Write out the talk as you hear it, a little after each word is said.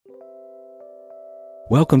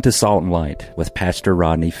Welcome to Salt and Light with Pastor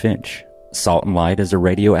Rodney Finch. Salt and Light is a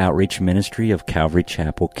radio outreach ministry of Calvary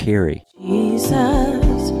Chapel, Cary.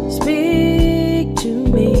 Jesus, speak to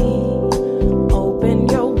me. Open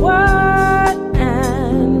your word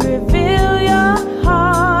and reveal your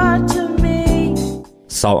heart to me.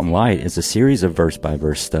 Salt and Light is a series of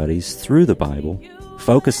verse-by-verse studies through the Bible,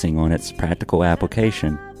 focusing on its practical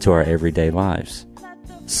application to our everyday lives.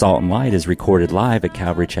 Salt and Light is recorded live at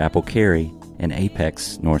Calvary Chapel, Cary in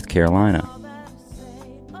Apex, North Carolina.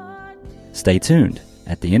 Stay tuned.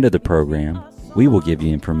 At the end of the program, we will give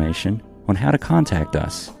you information on how to contact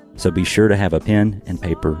us, so be sure to have a pen and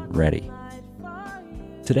paper ready.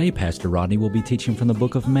 Today, Pastor Rodney will be teaching from the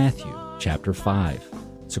book of Matthew, chapter 5.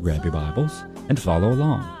 So grab your Bibles and follow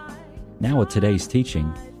along. Now with today's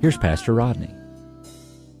teaching, here's Pastor Rodney.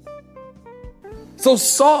 So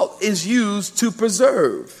salt is used to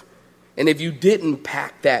preserve. And if you didn't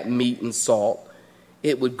pack that meat in salt,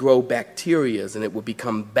 it would grow bacteria and it would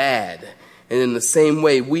become bad. And in the same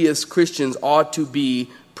way, we as Christians ought to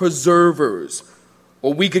be preservers.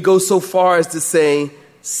 Or we could go so far as to say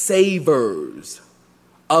savers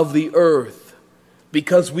of the earth,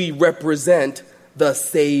 because we represent the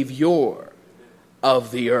Savior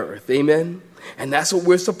of the earth. Amen? And that's what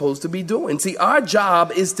we're supposed to be doing. See, our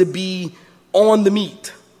job is to be on the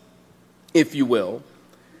meat, if you will,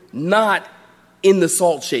 not in the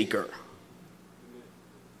salt shaker.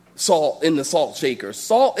 Salt in the salt shaker.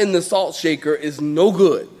 Salt in the salt shaker is no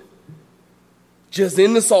good. Just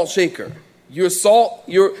in the salt shaker. You're salt,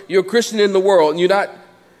 you're a Christian in the world, and you're not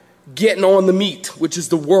getting on the meat, which is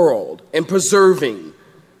the world, and preserving.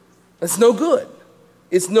 That's no good.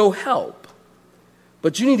 It's no help.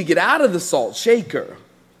 But you need to get out of the salt shaker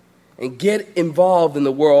and get involved in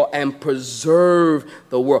the world and preserve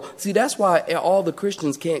the world. See, that's why all the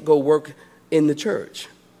Christians can't go work in the church.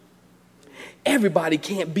 Everybody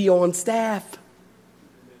can't be on staff.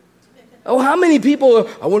 Oh, how many people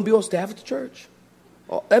I want to be on staff at the church?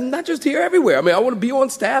 Oh, and not just here, everywhere. I mean, I want to be on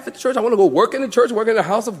staff at the church. I want to go work in the church, work in the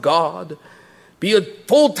house of God, be a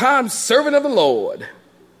full-time servant of the Lord.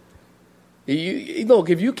 Look,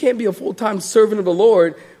 if you can't be a full-time servant of the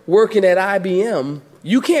Lord working at IBM,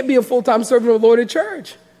 you can't be a full-time servant of the Lord at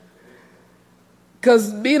church.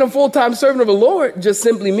 Because being a full-time servant of the Lord just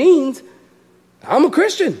simply means I'm a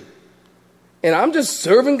Christian. And I'm just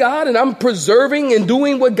serving God, and I'm preserving and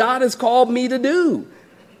doing what God has called me to do.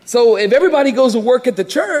 So if everybody goes to work at the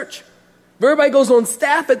church, if everybody goes on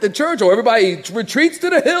staff at the church, or everybody retreats to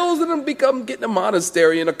the hills and become getting a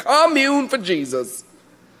monastery and a commune for Jesus,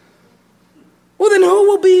 well, then who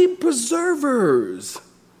will be preservers?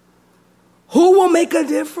 Who will make a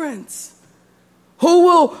difference? Who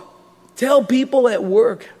will tell people at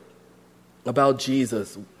work about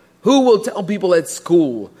Jesus? Who will tell people at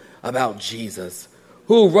school about Jesus?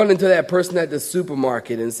 Who will run into that person at the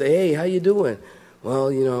supermarket and say, hey, how you doing?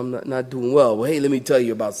 Well, you know, I'm not doing well. Well, hey, let me tell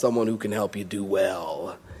you about someone who can help you do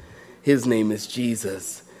well. His name is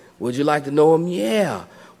Jesus. Would you like to know him? Yeah.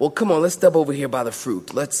 Well, come on, let's step over here by the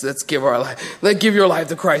fruit. Let's give our life. Let's give your life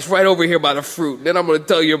to Christ right over here by the fruit. Then I'm going to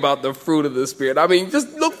tell you about the fruit of the Spirit. I mean,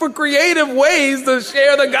 just look for creative ways to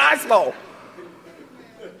share the gospel.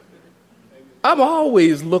 I'm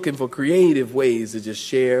always looking for creative ways to just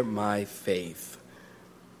share my faith.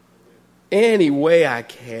 Any way I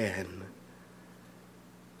can.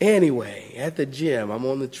 Anyway, at the gym, I'm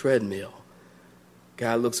on the treadmill.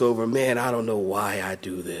 Guy looks over, man, I don't know why I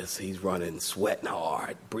do this. He's running, sweating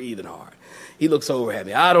hard, breathing hard. He looks over at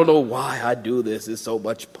me. I don't know why I do this. It's so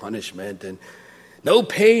much punishment and no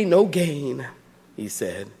pain, no gain, he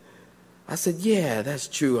said. I said, yeah, that's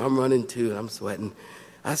true. I'm running too. I'm sweating.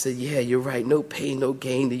 I said, yeah, you're right. No pain, no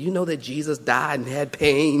gain. Do you know that Jesus died and had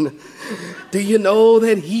pain? Do you know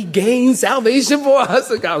that he gained salvation for us?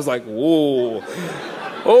 The guy was like, whoa.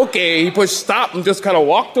 Okay. He pushed stop and just kind of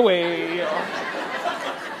walked away.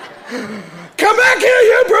 Come back here,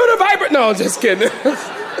 you brood of viper. No, just kidding.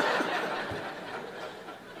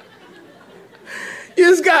 You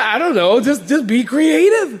just got, I don't know, just be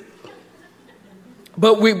creative.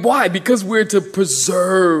 But why? Because we're to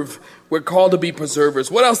preserve. We're called to be preservers.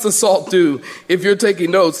 What else does salt do? If you're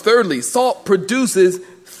taking notes, thirdly, salt produces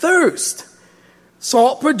thirst.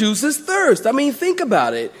 Salt produces thirst. I mean, think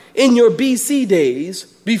about it. In your BC days,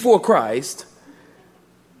 before Christ,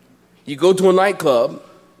 you go to a nightclub.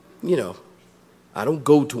 You know, I don't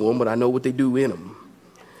go to them, but I know what they do in them.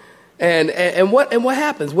 And what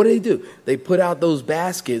happens? What do? They put out those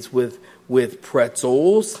baskets with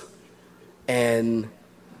pretzels and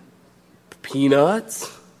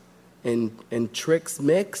peanuts and Trix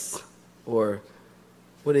Mix, or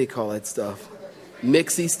what do they call that stuff?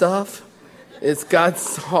 Mixy stuff. It's got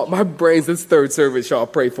salt. My brain's this third service, y'all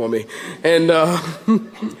pray for me. And,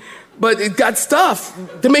 but it got stuff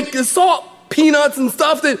to make the salt, peanuts and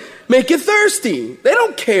stuff that make you thirsty. They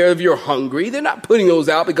don't care if you're hungry. They're not putting those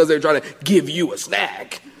out because they're trying to give you a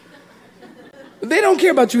snack. They don't care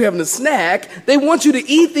about you having a snack. They want you to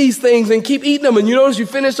eat these things and keep eating them. And you notice you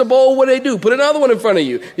finish a bowl, what do? Put another one in front of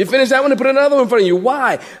you. You finish that one and put another one in front of you.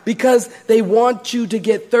 Why? Because they want you to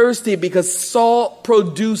get thirsty, because salt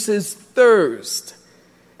produces thirst.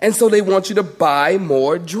 And so they want you to buy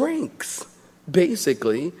more drinks.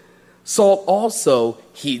 Basically, salt also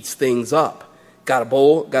heats things up. Got a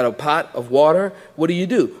bowl, got a pot of water. What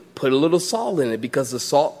do? Put a little salt in it, because the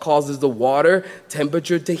salt causes the water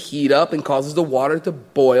temperature to heat up and causes the water to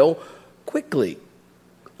boil quickly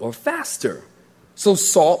or faster. So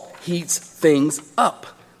salt heats things up.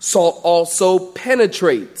 Salt also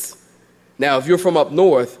penetrates. Now, if you're from up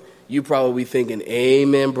north, you're probably thinking,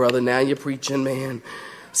 amen, brother, now you're preaching, man.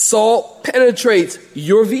 Salt penetrates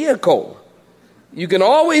your vehicle. You can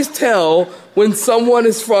always tell when someone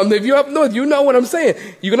is from, if you're up north, you know what I'm saying.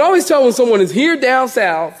 You can always tell when someone is here down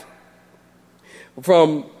south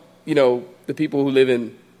from, the people who live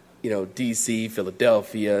in, D.C.,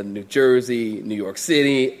 Philadelphia, New Jersey, New York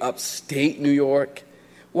City, upstate New York.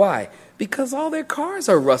 Why? Because all their cars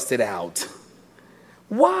are rusted out.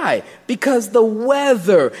 Why? Because the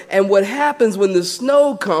weather, and what happens when the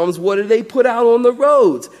snow comes, what do they put out on the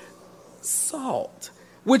roads? Salt.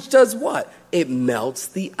 Which does what? It melts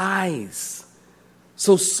the ice.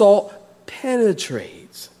 So salt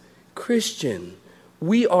penetrates. Christian,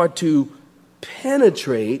 we are to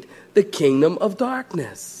penetrate the kingdom of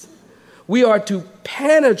darkness. We are to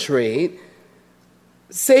penetrate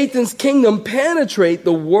Satan's kingdom, penetrate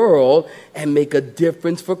the world, and make a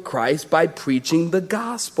difference for Christ by preaching the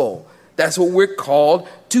gospel. That's what we're called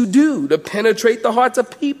to do, to penetrate the hearts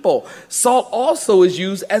of people. Salt also is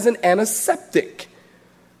used as an antiseptic,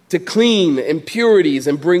 to clean impurities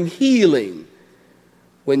and bring healing.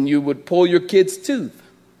 When you would pull your kid's tooth,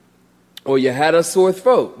 or you had a sore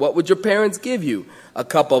throat, what would your parents give you? A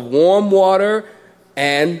cup of warm water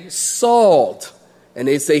and salt. And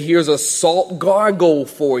they say, here's a salt gargle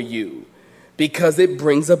for you, because it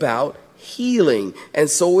brings about healing. And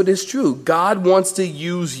so it is true. God wants to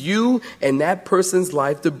use you and that person's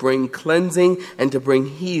life to bring cleansing and to bring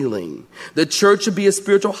healing. The church should be a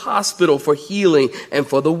spiritual hospital for healing and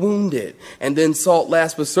for the wounded. And then salt,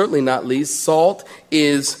 last but certainly not least, salt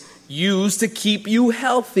is used to keep you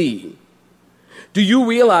healthy. Do you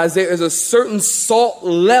realize there is a certain salt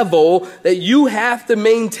level that you have to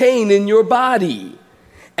maintain in your body?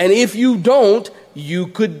 And if you don't, you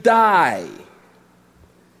could die.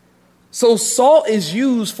 So salt is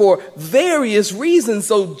used for various reasons.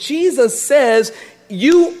 So Jesus says,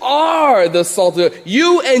 you are the salt of the earth.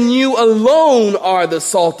 You and you alone are the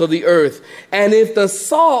salt of the earth. And if the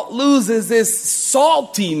salt loses its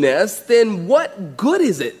saltiness, then what good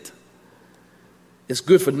is it? It's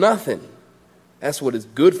good for nothing. That's what it's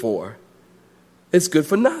good for. It's good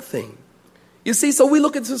for nothing. You see, so we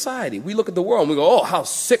look at society. We look at the world and we go, oh, how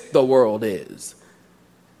sick the world is.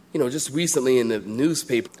 Just recently in the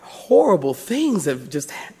newspaper, horrible things have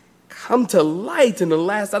just come to light in the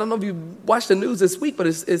last, I don't know if you watched the news this week, but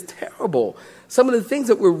it's terrible. Some of the things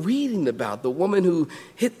that we're reading about, the woman who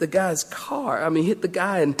hit the guy's car, hit the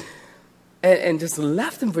guy and just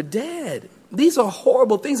left him for dead. These are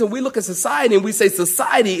horrible things. And we look at society and we say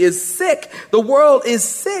society is sick. The world is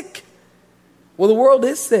sick. Well, the world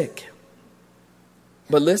is sick.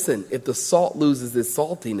 But listen, if the salt loses its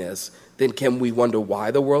saltiness, then can we wonder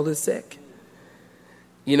why the world is sick?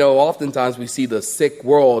 Oftentimes we see the sick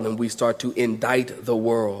world and we start to indict the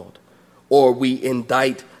world, or we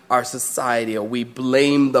indict our society, or we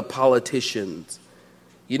blame the politicians.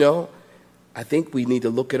 I think we need to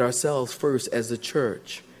look at ourselves first as a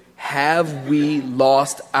church. Have we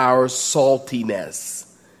lost our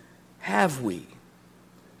saltiness? Have we?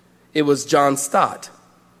 It was John Stott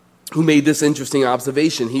who made this interesting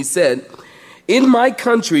observation. He said, in my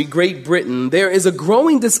country, Great Britain, there is a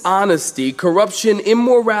growing dishonesty, corruption,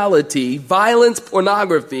 immorality, violence,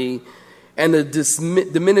 pornography, and a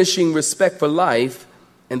diminishing respect for life,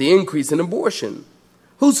 and the increase in abortion.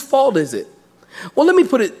 Whose fault is it? Well, let me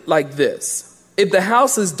put it like this. If the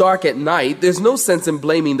house is dark at night, there's no sense in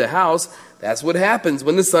blaming the house. That's what happens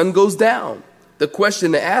when the sun goes down. The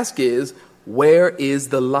question to ask is, where is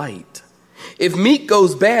the light? If meat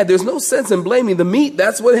goes bad, there's no sense in blaming the meat.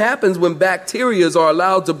 That's what happens when bacteria are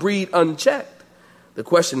allowed to breed unchecked. The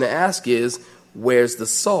question to ask is, where's the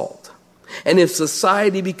salt? And if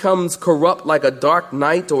society becomes corrupt like a dark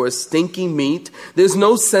night or a stinking meat, there's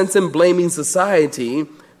no sense in blaming society.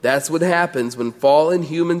 That's what happens when fallen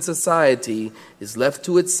human society is left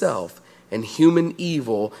to itself and human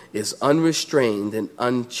evil is unrestrained and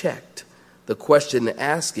unchecked. The question to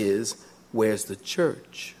ask is, where's the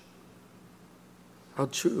church? How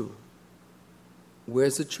true.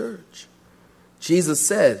 Where's the church? Jesus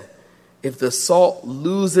said, if the salt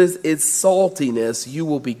loses its saltiness, you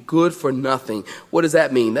will be good for nothing. What does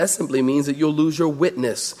that mean? That simply means that you'll lose your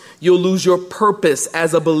witness. You'll lose your purpose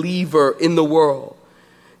as a believer in the world.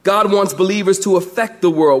 God wants believers to affect the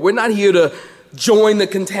world. We're not here to join the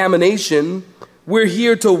contamination. We're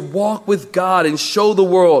here to walk with God and show the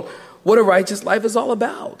world what a righteous life is all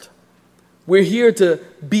about. We're here to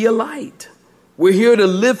be a light. We're here to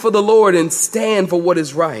live for the Lord and stand for what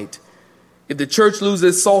is right. If the church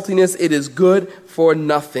loses saltiness, it is good for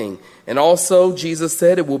nothing. And also, Jesus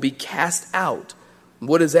said it will be cast out.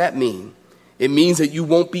 What does that mean? It means that you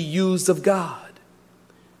won't be used of God.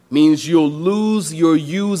 It means you'll lose your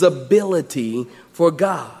usability for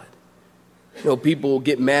God. You know, people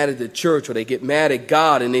get mad at the church or they get mad at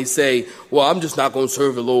God and they say, well, I'm just not going to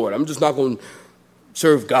serve the Lord. I'm just not going to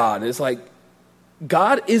serve God. And it's like,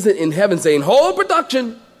 God isn't in heaven saying, hold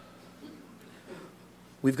production.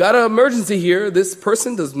 We've got an emergency here. This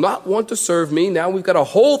person does not want to serve me. Now we've got to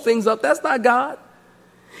hold things up. That's not God.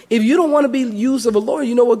 If you don't want to be used of the Lord,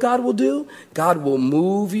 you know what God will do? God will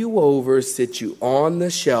move you over, sit you on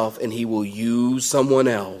the shelf, and he will use someone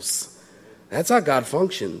else. That's how God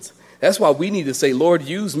functions. That's why we need to say, Lord,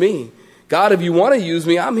 use me. God, if you want to use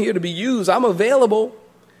me, I'm here to be used. I'm available.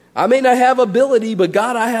 I may not have ability, but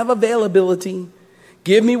God, I have availability.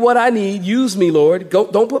 Give me what I need. Use me, Lord.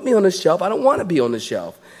 Don't put me on the shelf. I don't want to be on the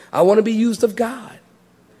shelf. I want to be used of God.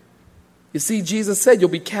 You see, Jesus said you'll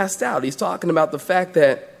be cast out. He's talking about the fact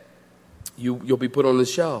that you'll be put on the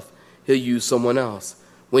shelf. He'll use someone else.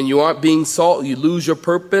 When you aren't being salt, you lose your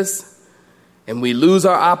purpose, and we lose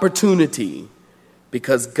our opportunity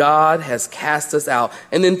because God has cast us out.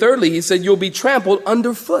 And then thirdly, he said you'll be trampled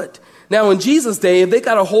underfoot. Now, in Jesus' day, if they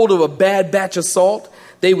got a hold of a bad batch of salt,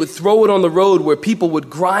 they would throw it on the road where people would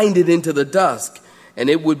grind it into the dust and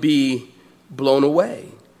it would be blown away.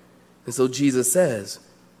 And so Jesus says,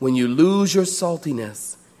 when you lose your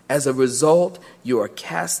saltiness, as a result, you are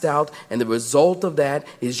cast out. And the result of that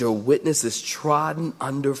is your witness is trodden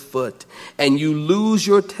underfoot. And you lose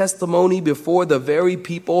your testimony before the very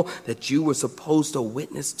people that you were supposed to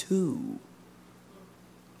witness to.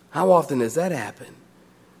 How often does that happen?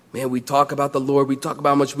 Man, we talk about the Lord. We talk about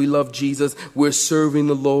how much we love Jesus. We're serving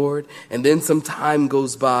the Lord. And then some time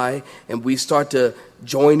goes by and we start to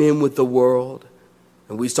join in with the world.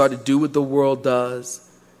 And we start to do what the world does.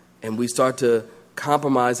 And we start to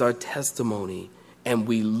compromise our testimony. And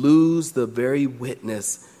we lose the very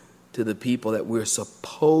witness to the people that we're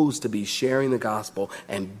supposed to be sharing the gospel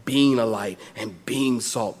and being a light and being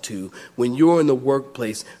salt to. When you're in the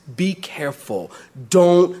workplace, be careful.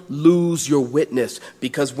 Don't lose your witness,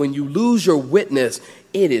 because when you lose your witness,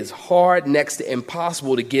 it is hard, next to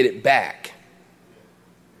impossible, to get it back.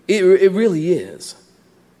 It really is.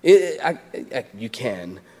 You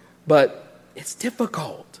can, but it's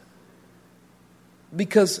difficult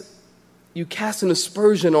because you cast an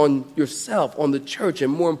aspersion on yourself, on the church,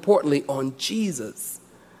 and more importantly, on Jesus.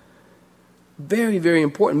 Very, very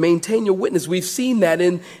important. Maintain your witness. We've seen that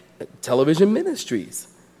in television ministries,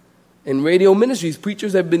 in radio ministries.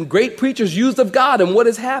 Preachers have been great preachers, used of God, and what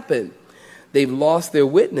has happened? They've lost their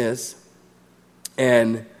witness,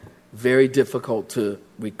 and very difficult to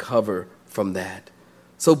recover from that.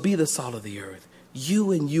 So be the salt of the earth.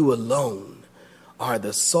 You and you alone are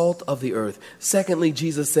the salt of the earth. Secondly,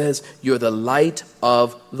 Jesus says, you're the light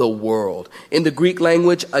of the world. In the Greek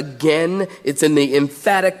language, again, it's in the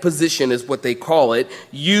emphatic position is what they call it.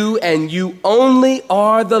 You and you only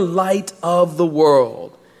are the light of the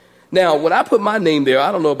world. Now, when I put my name there,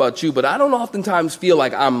 I don't know about you, but I don't oftentimes feel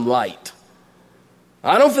like I'm light.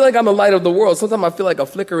 I don't feel like I'm the light of the world. Sometimes I feel like a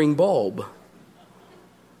flickering bulb.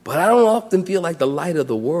 But I don't often feel like the light of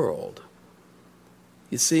the world.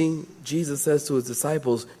 You see, Jesus says to his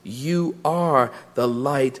disciples, you are the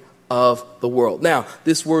light of the world. Now,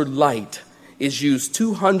 this word light is used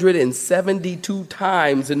 272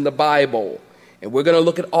 times in the Bible. And we're going to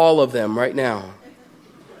look at all of them right now.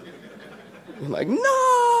 You're like,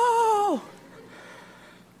 no!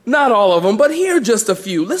 Not all of them, but here are just a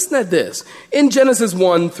few. Listen at this. In Genesis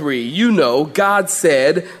 1:3, you know, God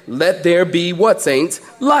said, let there be what, saints?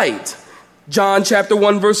 Light. John chapter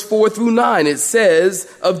 1, verse 4-9, it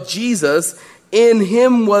says of Jesus, in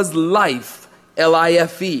him was life,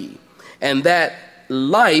 L-I-F-E. And that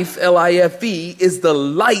life, L-I-F-E, is the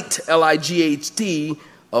light, L-I-G-H-T,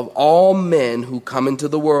 of all men who come into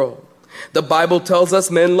the world. The Bible tells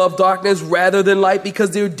us men love darkness rather than light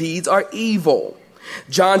because their deeds are evil.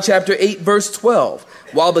 John chapter 8, verse 12.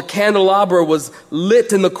 While the candelabra was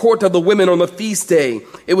lit in the court of the women on the feast day,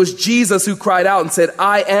 it was Jesus who cried out and said,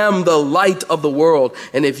 I am the light of the world.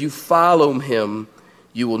 And if you follow him,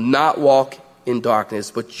 you will not walk in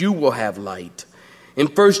darkness, but you will have light. In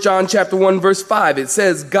 1 John chapter 1, verse 5, it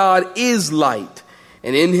says, God is light,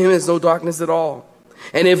 and in him is no darkness at all.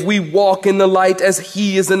 And if we walk in the light as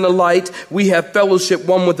he is in the light, we have fellowship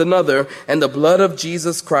one with another, and the blood of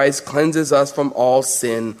Jesus Christ cleanses us from all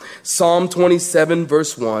sin. Psalm 27,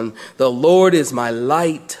 verse 1, the Lord is my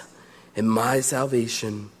light and my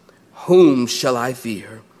salvation. Whom shall I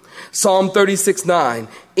fear? Psalm 36, 9,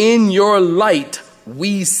 in your light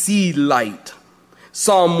we see light.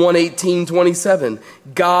 Psalm 118, 27,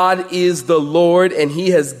 God is the Lord and he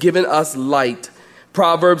has given us light.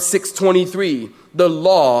 Proverbs 6:23, the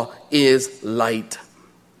law is light.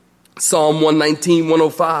 Psalm 119,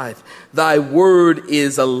 105, thy word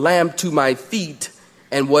is a lamp to my feet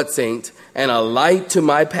and what, saints? And a light to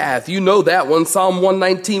my path. You know that one. Psalm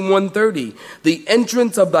 119, 130, the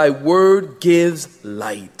entrance of thy word gives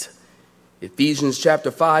light. Ephesians chapter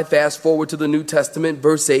 5, fast forward to the New Testament,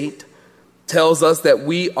 verse 8, tells us that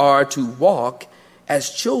we are to walk as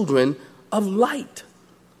children of light.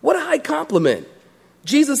 What a high compliment.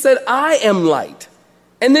 Jesus said, I am light.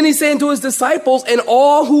 And then he's saying to his disciples, and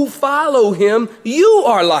all who follow him, you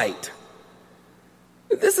are light.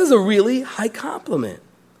 This is a really high compliment.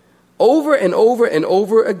 Over and over and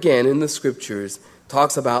over again in the scriptures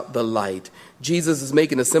talks about the light. Jesus is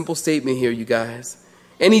making a simple statement here, you guys.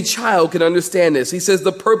 Any child can understand this. He says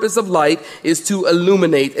the purpose of light is to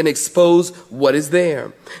illuminate and expose what is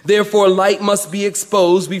there. Therefore, light must be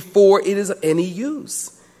exposed before it is of any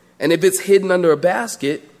use. And if it's hidden under a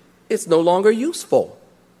basket, it's no longer useful.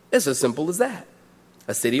 It's as simple as that.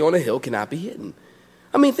 A city on a hill cannot be hidden.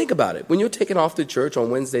 I mean, think about it. When you're taken off to church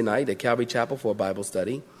on Wednesday night at Calvary Chapel for a Bible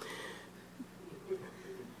study,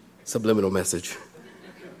 subliminal message.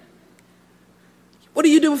 What do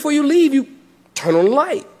you do before you leave? You turn on the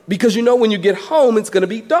light because you know when you get home, it's going to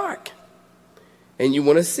be dark. And you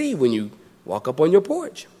want to see when you walk up on your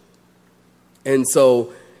porch. And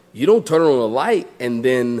so you don't turn on the light and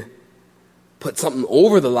then put something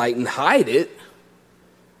over the light and hide it.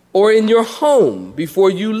 Or in your home, before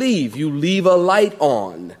you leave a light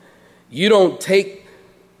on. You don't take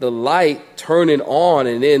the light, turn it on,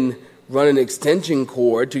 and then run an extension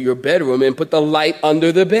cord to your bedroom and put the light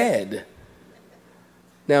under the bed.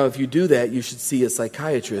 Now, if you do that, you should see a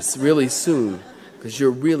psychiatrist really soon because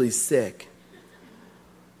you're really sick.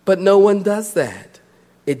 But no one does that.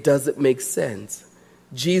 It doesn't make sense.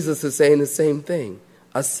 Jesus is saying the same thing.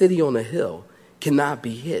 A city on a hill cannot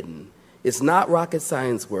be hidden. It's not rocket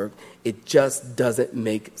science work. It just doesn't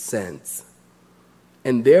make sense.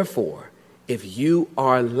 And therefore, if you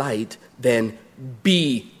are light, then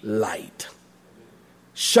be light.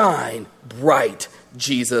 Shine bright,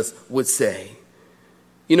 Jesus would say.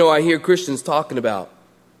 You know, I hear Christians talking about,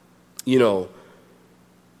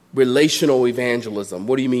 relational evangelism.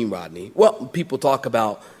 What do you mean, Rodney? Well, people talk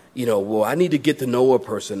about, well, I need to get to know a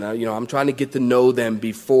person. I'm trying to get to know them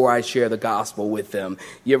before I share the gospel with them.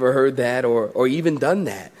 You ever heard that or even done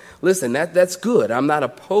that? Listen, that's good. I'm not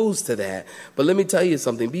opposed to that. But let me tell you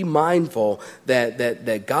something. Be mindful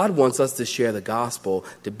that God wants us to share the gospel,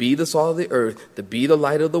 to be the salt of the earth, to be the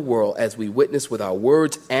light of the world as we witness with our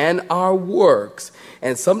words and our works.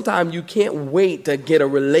 And sometimes you can't wait to get a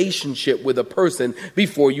relationship with a person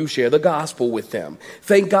before you share the gospel with them.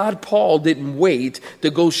 Thank God Paul didn't wait to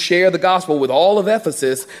go share the gospel with all of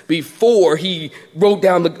Ephesus before he wrote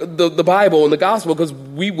down the Bible and the gospel, because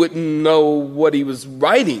we wouldn't know what he was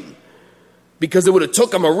writing. Because it would have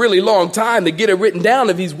took him a really long time to get it written down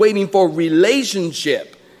if he's waiting for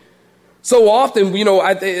relationship. So often,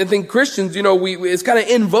 I think Christians, it's kind of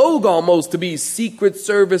in vogue almost to be Secret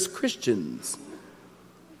Service Christians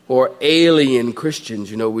or alien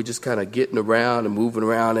Christians. We're just kind of getting around and moving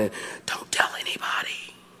around and don't tell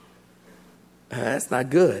anybody. That's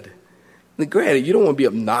not good. Now, granted, you don't want to be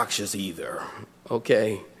obnoxious either,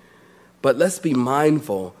 okay? But let's be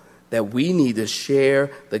mindful that we need to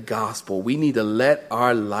share the gospel. We need to let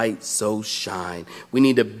our light so shine. We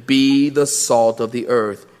need to be the salt of the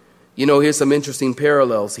earth. Here's some interesting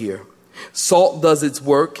parallels here. Salt does its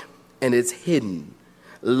work and it's hidden.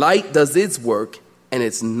 Light does its work and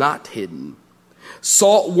it's not hidden.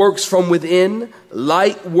 Salt works from within.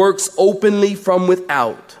 Light works openly from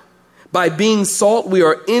without. By being salt, we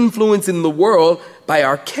are influencing the world by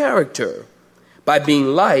our character. By being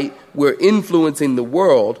light, we're influencing the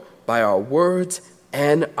world by our words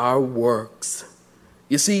and our works.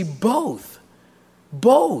 You see, both.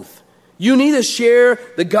 You need to share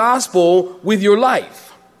the gospel with your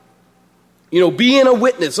life. Being a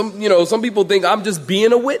witness. Some people think I'm just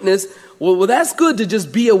being a witness. Well, that's good to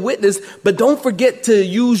just be a witness, but don't forget to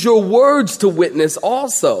use your words to witness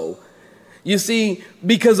also. You see,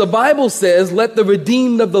 because the Bible says, let the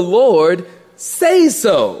redeemed of the Lord say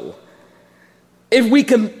so. If we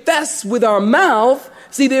confess with our mouth,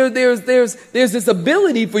 see, there's this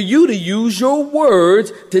ability for you to use your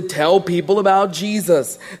words to tell people about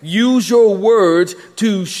Jesus. Use your words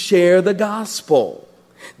to share the gospel.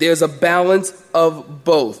 There's a balance of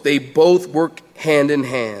both. They both work hand in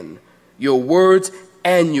hand. Your words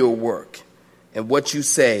and your work and what you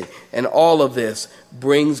say. And all of this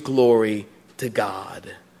brings glory to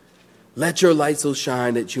God. Let your light so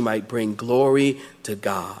shine that you might bring glory to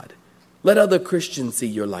God. Let other Christians see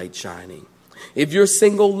your light shining. If you're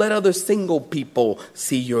single, let other single people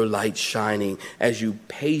see your light shining as you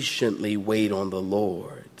patiently wait on the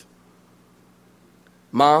Lord.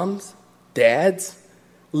 Moms, dads,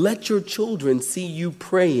 let your children see you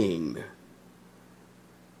praying.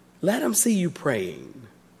 Let them see you praying.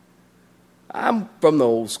 I'm from the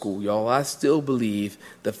old school, y'all. I still believe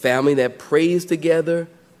the family that prays together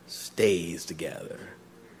stays together.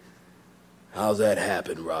 How's that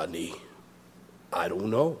happen, Rodney? I don't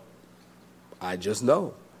know. I just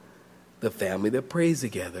know. The family that prays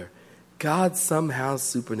together, God somehow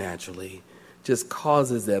supernaturally just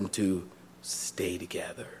causes them to stay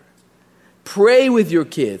together. Pray with your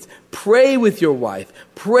kids. Pray with your wife.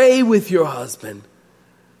 Pray with your husband.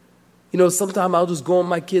 Sometimes I'll just go in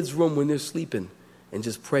my kids' room when they're sleeping and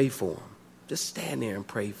just pray for them. Just stand there and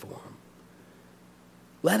pray for them.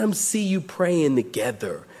 Let them see you praying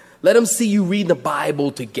together. Let them see you reading the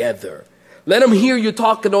Bible together. Let them hear you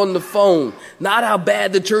talking on the phone. Not how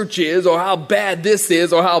bad the church is or how bad this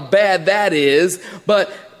is or how bad that is,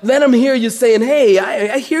 but let them hear you saying, hey,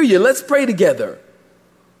 I hear you. Let's pray together.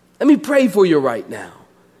 Let me pray for you right now.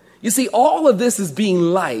 You see, all of this is being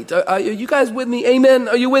light. Are you guys with me? Amen?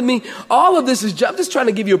 Are you with me? All of this is, I'm just trying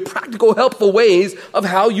to give you practical, helpful ways of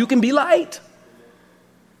how you can be light.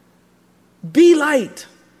 Be light.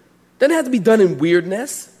 Doesn't have to be done in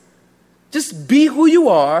weirdness. Just be who you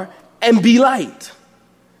are and be light.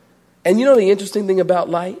 And the interesting thing about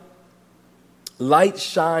light? Light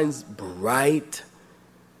shines bright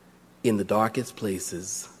in the darkest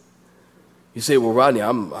places. You say, well, Rodney,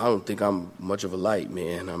 I don't think I'm much of a light,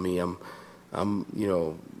 man. I mean, I don't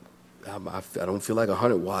feel like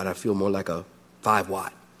 100 watt. I feel more like a 5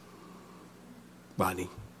 watt. Rodney.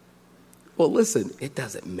 Well, listen, it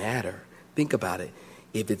doesn't matter. Think about it.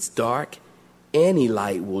 If it's dark, any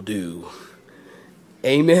light will do.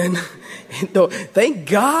 Amen. Thank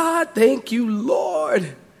God. Thank you,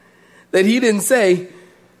 Lord, that he didn't say,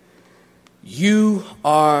 you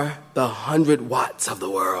are the 100 watts of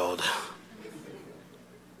the world.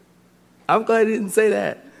 I'm glad he didn't say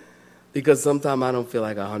that, because sometimes I don't feel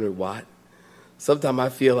like 100 watt. Sometimes I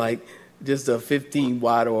feel like just a 15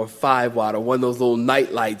 watt or a 5 watt or one of those little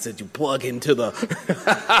night lights that you plug into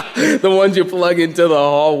the ones you plug into the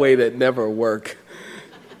hallway that never work.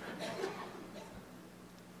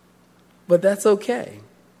 But that's okay,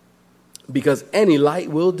 because any light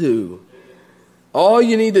will do. All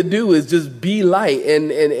you need to do is just be light.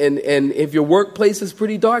 And if your workplace is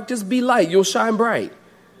pretty dark, just be light. You'll shine bright.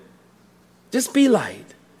 Just be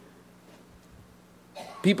light.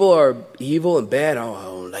 People are evil and bad. Oh, I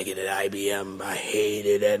don't like it at IBM. I hate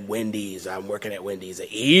it at Wendy's. I'm working at Wendy's, an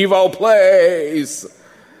evil place.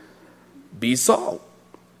 Be salt.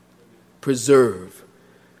 Preserve.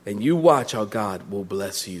 And you watch how God will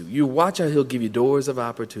bless you. You watch how he'll give you doors of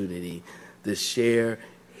opportunity to share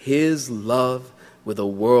his love with a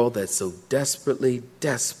world that so desperately,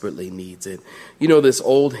 desperately needs it. This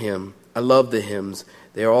old hymn, I love the hymns.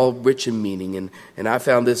 They're all rich in meaning. And I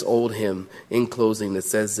found this old hymn in closing that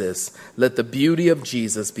says this: let the beauty of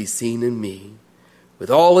Jesus be seen in me, with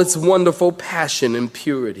all its wonderful passion and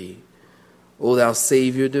purity. O thou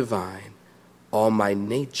Savior divine, all my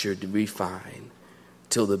nature to refine,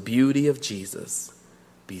 till the beauty of Jesus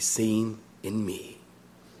be seen in me.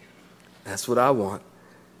 That's what I want.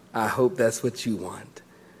 I hope that's what you want.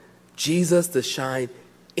 Jesus to shine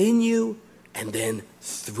in you and then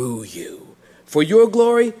through you. For your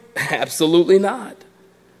glory? Absolutely not.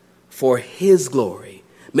 For his glory.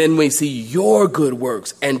 Men may see your good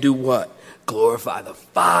works and do what? Glorify the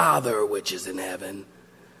Father which is in heaven.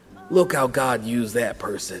 Look how God used that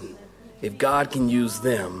person. If God can use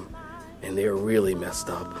them and they're really messed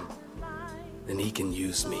up, then he can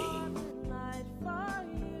use me.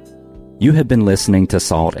 You have been listening to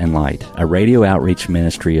Salt and Light, a radio outreach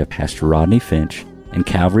ministry of Pastor Rodney Finch and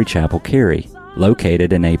Calvary Chapel Cary,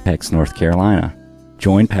 located in Apex, North Carolina.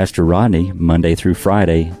 Join Pastor Rodney Monday through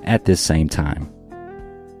Friday at this same time.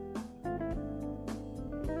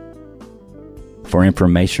 For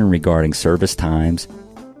information regarding service times,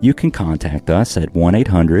 you can contact us at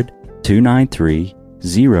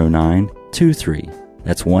 1-800-293-0923.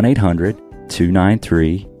 That's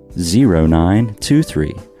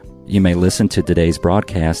 1-800-293-0923. You may listen to today's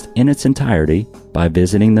broadcast in its entirety by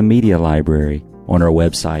visiting the media library on our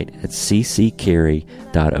website at cccary.org.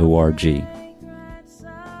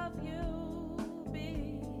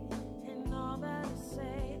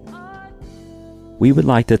 We would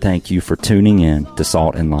like to thank you for tuning in to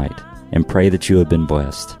Salt and Light and pray that you have been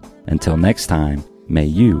blessed. Until next time, may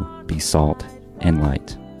you be salt and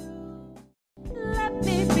light.